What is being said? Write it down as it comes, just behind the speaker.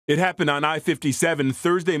It happened on I-57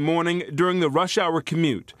 Thursday morning during the rush hour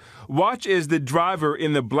commute. Watch as the driver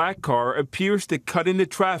in the black car appears to cut into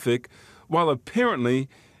traffic while apparently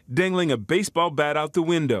dangling a baseball bat out the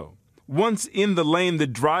window. Once in the lane, the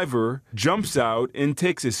driver jumps out and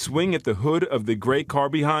takes a swing at the hood of the gray car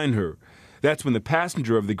behind her. That's when the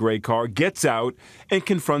passenger of the gray car gets out and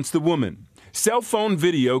confronts the woman. Cell phone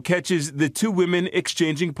video catches the two women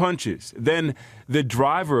exchanging punches. Then the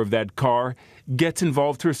driver of that car gets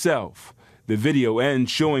involved herself. The video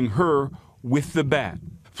ends showing her with the bat.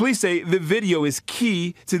 Police say the video is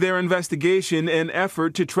key to their investigation and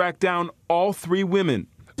effort to track down all three women.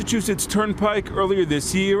 Massachusetts Turnpike earlier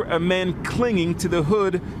this year, a man clinging to the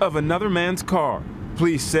hood of another man's car.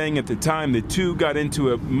 Police saying at the time the two got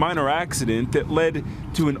into a minor accident that led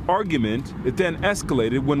to an argument that then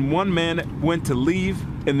escalated when one man went to leave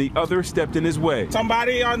and the other stepped in his way.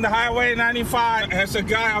 Somebody on the highway 95 has a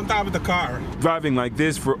guy on top of the car. Driving like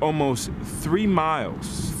this for almost 3 miles.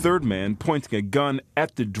 Third man pointing a gun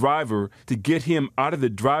at the driver to get him out of the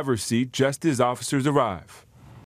driver's seat just as officers arrive.